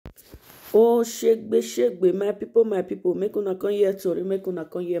Oh, shake, my people, make una come here tori, make una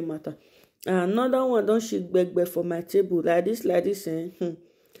come here matter. Another one don shake for my table like this,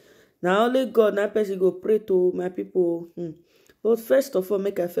 Now only God, na person go pray to my people. But first of all,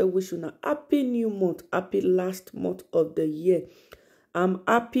 make I first wish una happy new month, happy last month of the year. I'm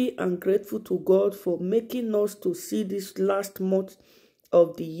happy and grateful to God for making us to see this last month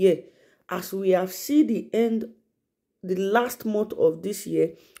of the year. As we have seen the last month of this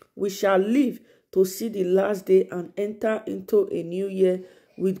year, we shall live to see the last day and enter into a new year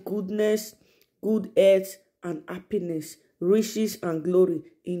with goodness, good health, and happiness, riches and glory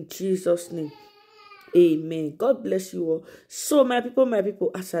in Jesus' name. Amen. God bless you all. So my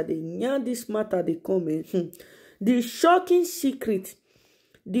people, as I dey yarn this matter dey come the shocking secret,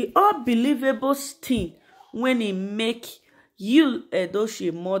 the unbelievable thing when e make you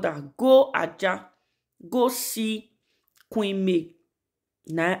Edochie mother go AJAH, go see Queen May.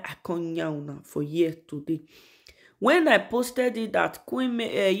 Now I come yarn una for here today. When I posted it that Queen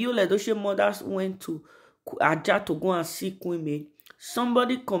May, you Edochie mothers went to AJAH to go and see Queen May,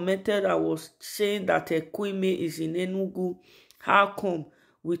 somebody commented I was saying that Queen May is in Enugu. How come?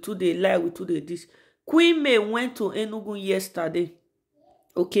 We too dey lie, we too dey this. Queen May went to Enugu yesterday.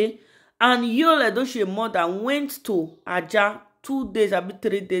 Okay? And Yul Edochie mother went to AJAH 2 days, maybe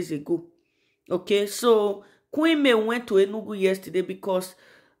 3 days ago. Okay? So Queen May went to Enugu yesterday because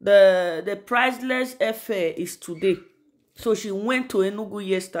the priceless affair is today. So she went to Enugu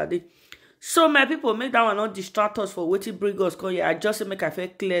yesterday. So my people, make that one not distract us for wetin bring us come here. I just say make I feel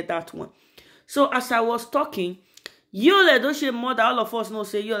clear that one. So as I was talking, Yul Edochie mother, all of us know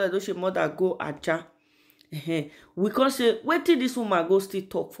say Yul Edochie mother go AJAH. We can say wetin this woman go still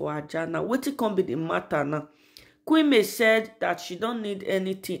talk for AJAH now. Wetin come be the matter now? Queen May said that she don't need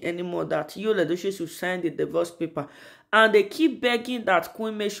anything anymore, that Yul Edochie should sign the divorce paper. And they keep begging that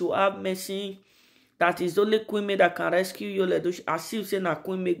Queen May should have mercy, that is only Queen May that can rescue Yul Edochie, as if saying that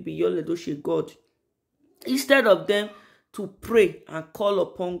Queen May be Yul Edochie God. Instead of them to pray and call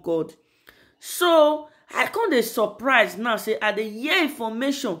upon God. So I can't be surprised now, say at the year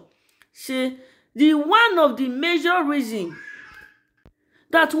information, say one of the major reason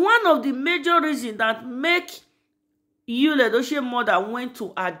that make Yul Edochie mother went to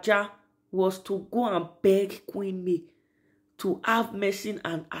AJAH was to go and beg Queen May to have mercy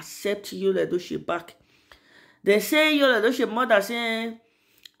and accept Yul Edochie back. They say Yul Edochie mother saying,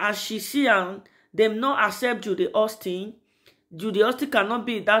 as she see and them not accept Judy Austin. Judy Austin cannot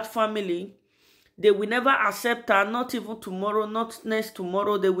be in that family. They will never accept her, not even tomorrow, not next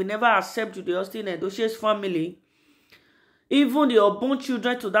tomorrow. They will never accept Judy Austin Edochie's family. Even the unborn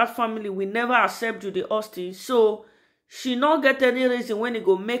children to that family will never accept Judy Austin. So she not get any reason when it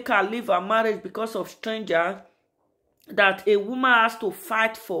go make her leave her marriage because of stranger, that a woman has to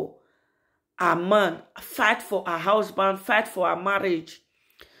fight for a man, fight for her husband, fight for her marriage.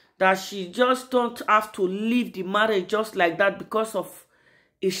 That she just don't have to leave the marriage just like that because of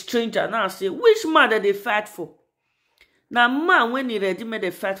a stranger. Now I say, which man that they fight for? Now man, when he ready made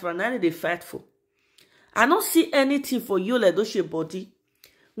they fight for, now they fight for. I don't see anything for Yul Edochie body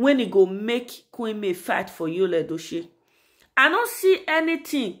when he go make Queen May fight for Yul Edochie. I don't see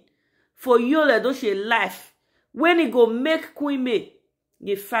anything for Yul Edochie life when he go make Queen May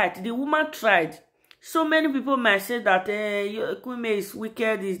they fight. The woman tried. So many people might say that Queen May is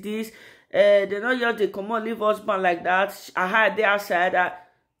wicked, is this. They not just they come on leave husband like that. I had they outside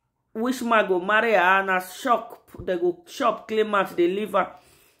which man go marry her and a shock. They go shop claim out they leave her.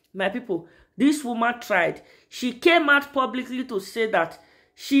 My people, this woman tried. She came out publicly to say that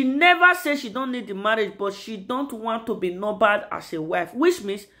she never said she don't need the marriage, but she don't want to be numbered as a wife, which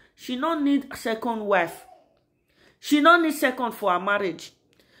means she don't need a second wife. She don't need second for her marriage.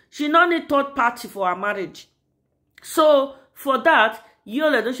 She don't need third party for her marriage. So for that,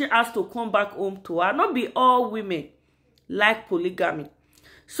 Yul Edochie has to come back home to her. Not be all women like polygamy.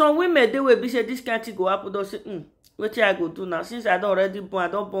 Some women, they will be say this kind of thing go happen. They'll say, what I go do now? Since I don't already born, I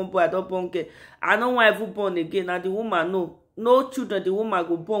don't born boy, I don't born girl. I don't want to born again. Now the woman no children. The woman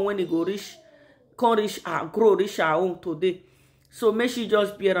go born when he go reach, can reach her, grow, reach her home today. So make she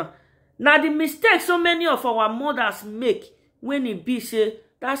just be around. Now the mistake so many of our mothers make when it be say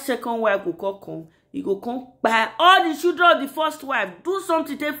that second wife go come, he go come by all the children of the first wife. Do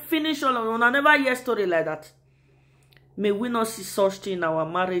something to finish all of them. I never hear story like that. May we not see such thing in our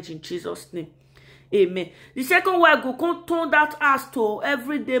marriage in Jesus' name. Amen. The second wife go come turn that ass to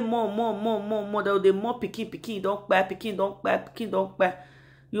every day more. The more pikin don't buy, pikin don't buy.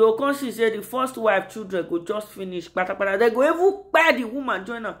 You go come see say the first wife children go just finish. They go even buy the woman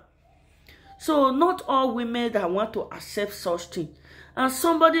join her. So not all women that want to accept such thing. And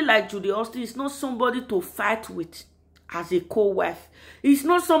somebody like Judy Austin is not somebody to fight with as a co-wife. It's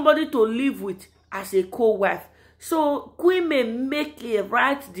not somebody to live with as a co-wife. So Queen may make a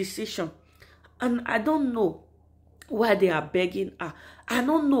right decision. And I don't know why they are begging her. I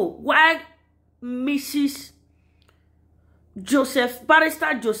don't know why Mrs.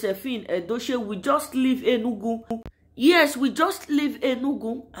 Barrister Josephine Edochie will just leave Enugu. Yes, we just leave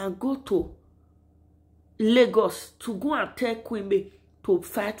Enugu and go to Lagos to go and tell Queen May to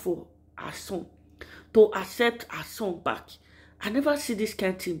fight for her son, to accept her son back. I never see this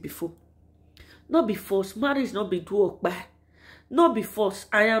kind of thing before. Not be force. Marriage not be do work by. Not be force.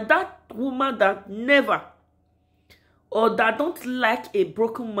 I am that woman that never or that don't like a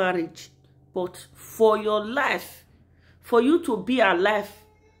broken marriage. But for your life, for you to be alive,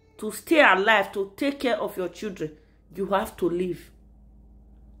 to stay alive, to take care of your children, you have to live.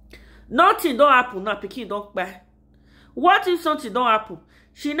 Nothing don't happen now, pikin don't buy. What if something don't happen?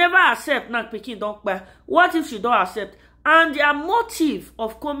 She never accept now, pikin don't buy. What if she don't accept? And their motive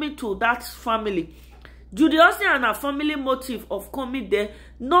of coming to that family, Judy Austin and her family motive of coming there,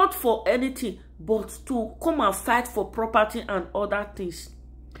 not for anything, but to come and fight for property and other things.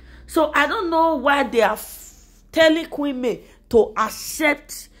 So I don't know why they are telling Queen May to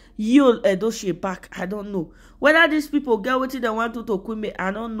accept Yul Edochie back. I don't know. Whether these people get what they want to Queen May,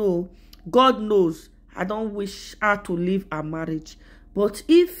 I don't know. God knows. I don't wish her to leave her marriage. But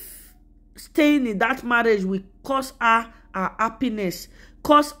if staying in that marriage will cause her happiness,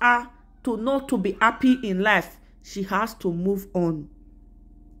 cause her to not to be happy in life, she has to move on.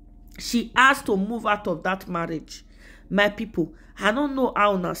 She has to move out of that marriage. My people, I don't know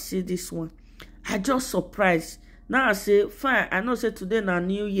how I see this one. I just surprised. Now I say, fine, I know say today na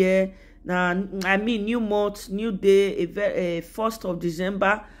new year, I mean new month, new day, a 1st of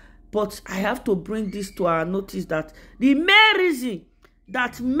December. But I have to bring this to our notice that the main reason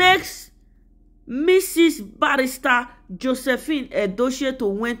that makes Mrs. Barrister Josephine Edochie to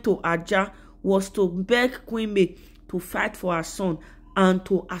went to AJAH was to beg Queen May to fight for her son and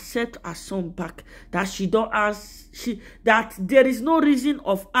to accept her son back. That she don't ask, that there is no reason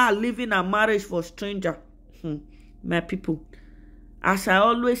of her leaving her marriage for stranger. My people, as I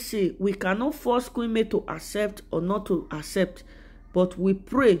always say, we cannot force Queen May to accept or not to accept, but we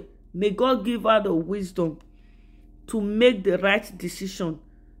pray, may God give her the wisdom to make the right decision.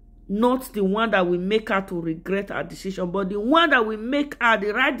 Not the one that will make her to regret her decision, but the one that will make her,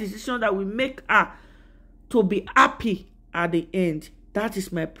 the right decision that will make her to be happy at the end. That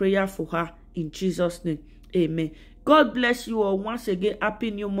is my prayer for her in Jesus' name. Amen. God bless you all. Once again,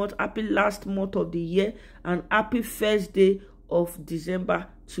 happy new month, happy last month of the year, and happy first day of December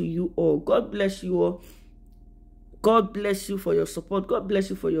to you all. God bless you all. God bless you for your support. God bless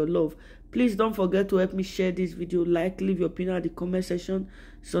you for your love. Please don't forget to help me share this video, like, leave your opinion in the comment section,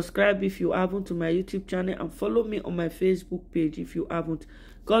 subscribe if you haven't to my YouTube channel, and follow me on my Facebook page if you haven't.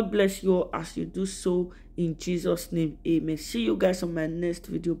 God bless you all as you do so in Jesus' name. Amen. See you guys on my next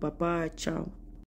video. Bye bye. Ciao.